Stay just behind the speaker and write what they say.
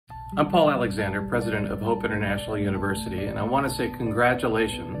I'm Paul Alexander, president of Hope International University, and I want to say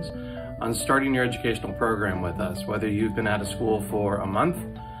congratulations on starting your educational program with us. Whether you've been out of school for a month,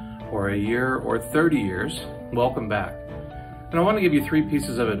 or a year, or 30 years, welcome back. And I want to give you 3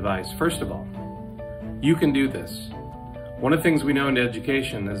 pieces of advice. First of all, you can do this. One of the things we know in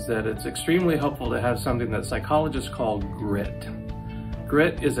education is that it's extremely helpful to have something that psychologists call grit.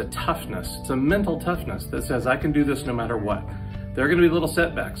 Grit is a toughness, it's a mental toughness that says, I can do this no matter what. There are going to be little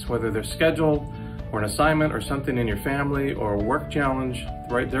setbacks, whether they're scheduled or an assignment or something in your family or a work challenge,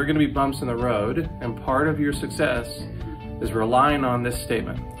 right? There are going to be bumps in the road, and part of your success is relying on this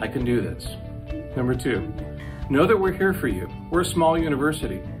statement, I can do this. Number 2, know that we're here for you. We're a small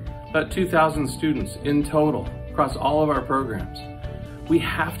university, about 2,000 students in total across all of our programs. We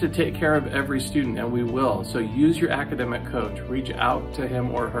have to take care of every student, and we will. So use your academic coach, reach out to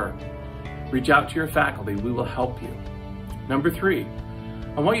him or her. Reach out to your faculty, we will help you. Number 3,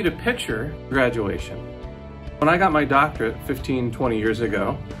 I want you to picture graduation. When I got my doctorate 15, 20 years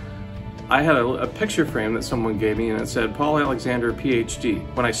ago, I had a picture frame that someone gave me and it said, Paul Alexander, PhD.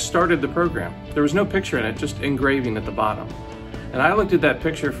 When I started the program, there was no picture in it, just engraving at the bottom. And I looked at that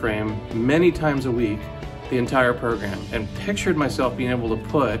picture frame many times a week, the entire program, and pictured myself being able to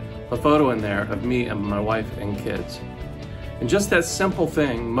put a photo in there of me and my wife and kids. And just that simple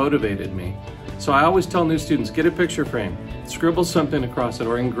thing motivated me. So I always tell new students, get a picture frame, scribble something across it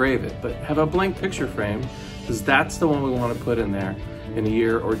or engrave it, but have a blank picture frame, because that's the one we want to put in there in a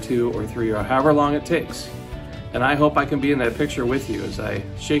year or 2 or 3 or however long it takes. And I hope I can be in that picture with you as I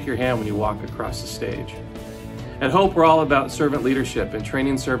shake your hand when you walk across the stage. At Hope, we're all about servant leadership and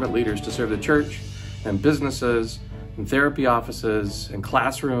training servant leaders to serve the church and businesses and therapy offices and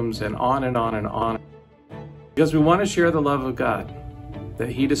classrooms and on and on and on. Because we want to share the love of God that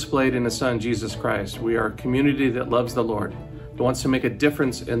He displayed in His Son, Jesus Christ. We are a community that loves the Lord, that wants to make a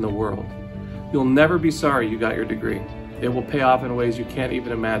difference in the world. You'll never be sorry you got your degree. It will pay off in ways you can't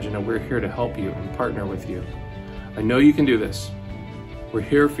even imagine, and we're here to help you and partner with you. I know you can do this. We're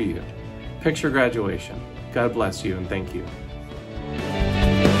here for you. Picture graduation. God bless you and thank you.